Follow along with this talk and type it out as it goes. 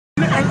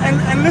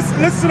and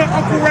listen to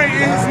Uncle Ray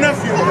and his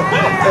nephew.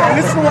 And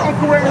listen to what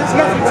Uncle Ray and his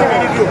nephew tell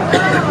me to do.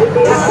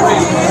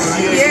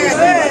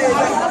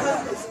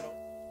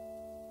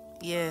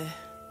 Yeah.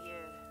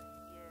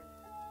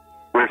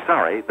 We're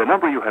sorry, the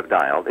number you have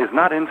dialed is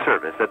not in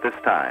service at this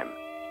time.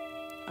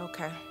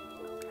 Okay.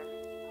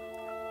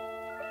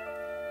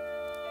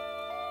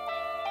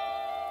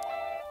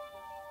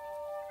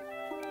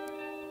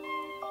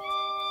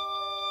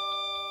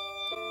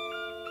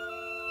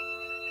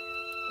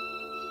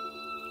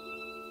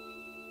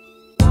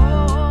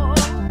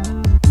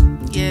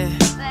 Yeah.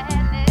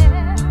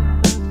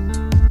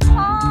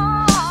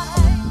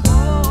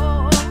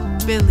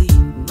 Billy,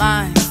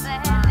 lines.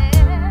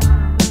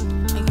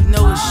 And you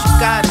know it's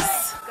UGoddess.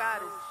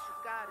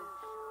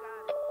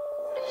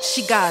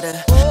 She got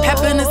a pep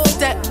in her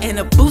step and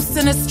a boost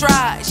in her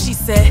stride. She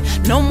said,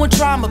 no more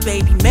drama,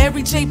 baby,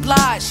 Mary J.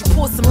 Blige. She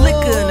poured some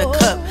liquor in a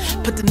cup,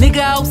 put the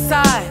nigga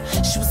outside.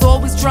 She was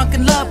always drunk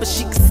in love, but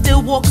she could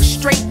still walk a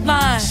straight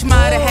line. She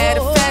might have had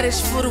a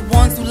fetish for the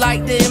ones who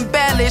like to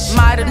embellish.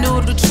 Might have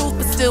knew the truth,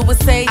 but still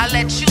would say, I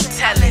let you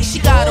tell it. She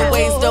got her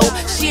ways though,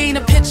 she ain't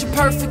a picture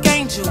perfect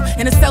angel.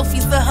 In the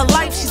selfies of her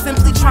life, she's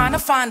simply trying to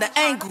find the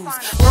angles.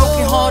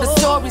 Broken hearted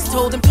stories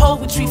told in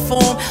poetry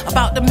form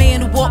about the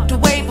man who walked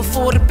away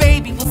before the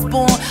baby was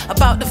born,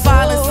 about the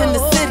violence in the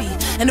city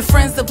and the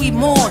friends that we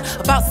mourn,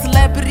 about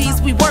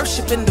celebrities we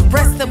worship and the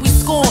rest that we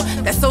scorn.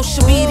 That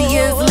social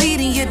media is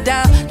leading you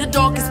down the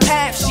darkest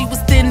path. She was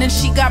thin and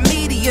she got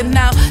media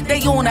now.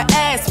 They on her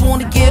ass,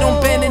 wanna get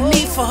on bending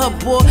knee for her,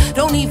 boy.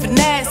 Don't even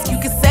ask, you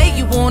can say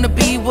you wanna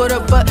be with her,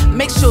 but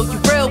make sure you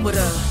real with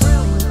her.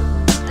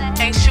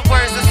 Ancient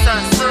words of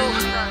Sun Tzu,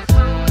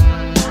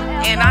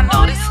 and I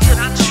know this to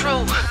be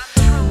true.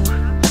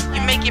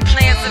 You make your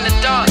plans in the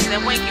dark,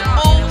 then when you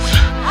move,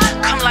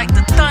 come like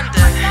the thunder.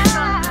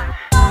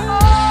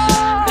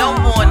 No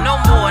more, no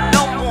more,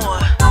 no more.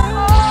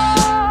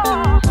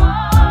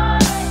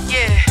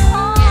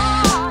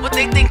 Yeah, what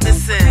they think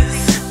this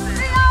is?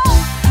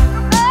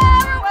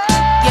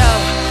 Yo,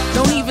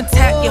 don't even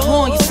tap your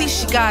horn. You see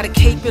she got a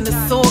cape and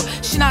a sword.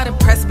 She not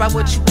impressed by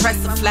what you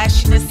press or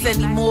flashiness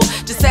anymore.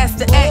 Just ask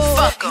the ex.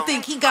 Fuck, you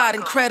think he got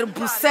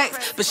incredible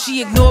sex, but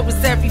she ignores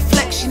every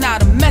flex. She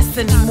not a mess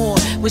anymore.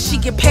 When she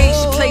get paid,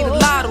 she play the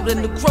lotto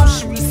in the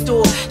grocery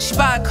store. She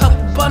buy a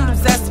couple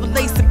bundles, that's what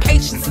lace and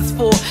patience is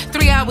for.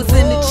 3 hours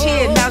in the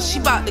chair, now she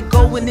about to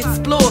go and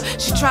explore.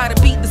 She try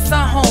to beat the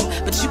sun home,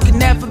 but you can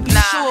never be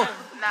sure.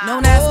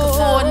 Don't ask her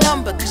for a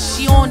number, cause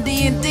she on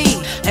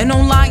D&D. And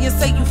don't lie and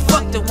say you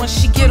fucked her when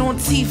she get on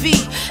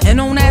TV. And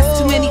don't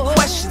ask too many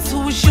questions,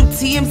 who is you,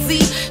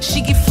 TMZ?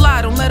 She get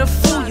fly, don't let her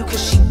fool you,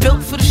 cause she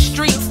built for the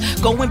streets.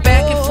 Going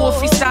back and forth,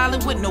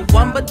 freestyling with no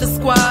one but the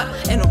squad.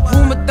 In a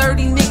room of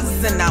 30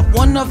 niggas and not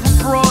one of them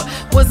broad.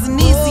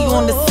 Wasn't easy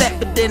on the set,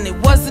 but then it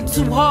wasn't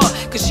too hard,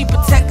 cause she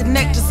protect the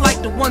neck just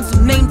like the ones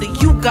who named the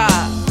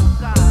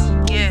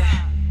UGoddess. Yeah,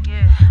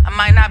 I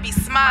might not be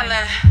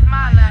smiling,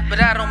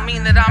 but I don't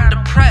mean that I'm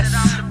depressed.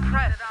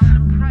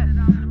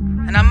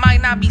 And I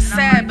might not be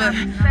sad, but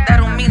that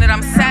don't mean that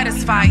I'm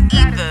satisfied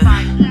either.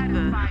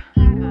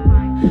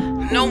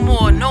 No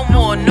more, no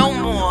more, no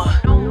more.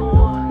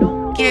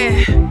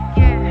 Yeah,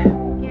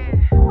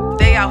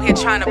 they out here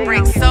trying to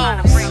break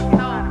souls,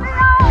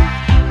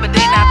 but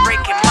they not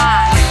breaking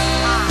mine.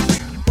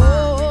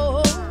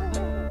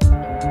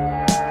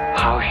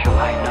 How shall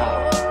I know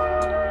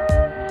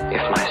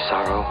if my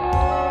sorrow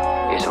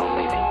is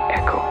only the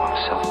echo of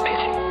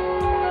self-pity,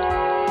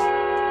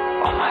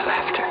 or my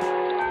laughter,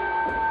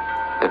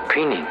 the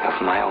preening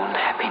of my own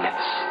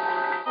happiness?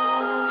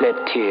 Let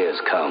tears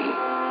come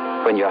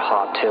when your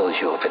heart tells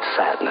you of its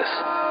sadness.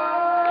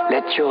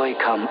 Let joy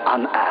come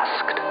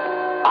unasked,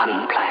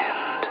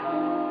 unplanned.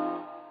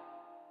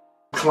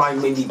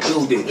 Climb any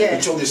building,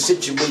 control the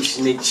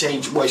situation and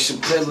change what's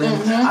appealing.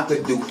 I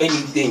could do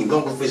anything,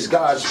 long as it's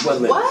God's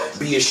willing.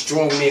 Be a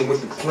strong man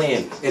with a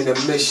plan and a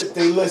mission.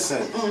 They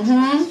listen.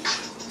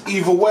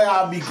 Either way,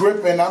 I'll be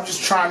gripping. I'm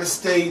just trying to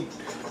stay,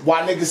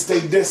 why niggas stay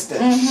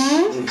distant.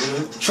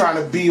 Trying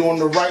to be on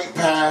the right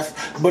path,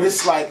 but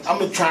it's like I'm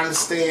just trying to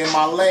stay in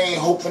my lane,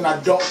 hoping I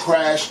don't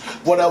crash.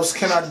 What else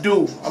can I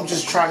do? I'm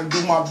just trying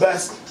to do my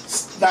best,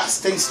 not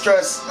stay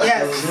stressed.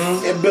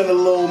 It been a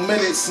little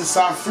minute since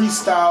I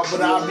freestyled,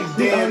 but I'll be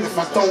damned if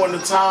I throw in the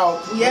towel.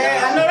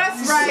 I know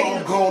that's right. So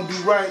I'm gonna do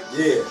right.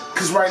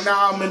 Cause right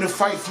now I'm in the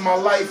fight for my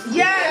life.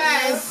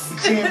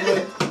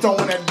 Gambling,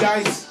 throwing that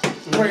dice.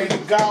 Pray to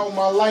God with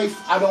my life,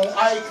 I don't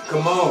Ike.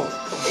 Come on.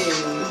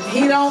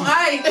 He don't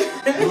Ike.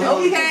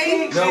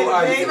 Okay. No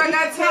Ike. If I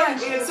got time.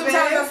 Sometimes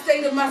I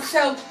stay to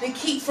myself and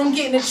keep from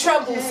getting in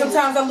trouble.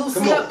 Sometimes I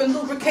loosen up and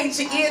lubricate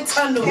your ear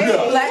tunnel.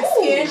 Black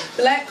skin,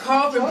 black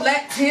carbon,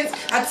 black tints.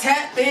 I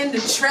tap in the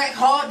track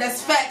hard,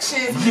 that's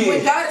faction.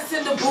 When Goddess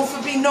in the booth,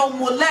 it be no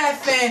more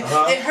laughing.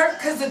 It hurt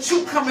cause the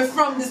truth coming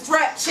from this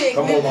rap chick.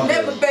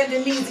 Never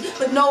bending easy,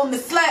 but known to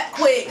slap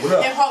quick.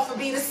 And hard for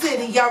be the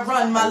city, y'all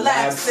run my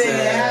laps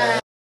in.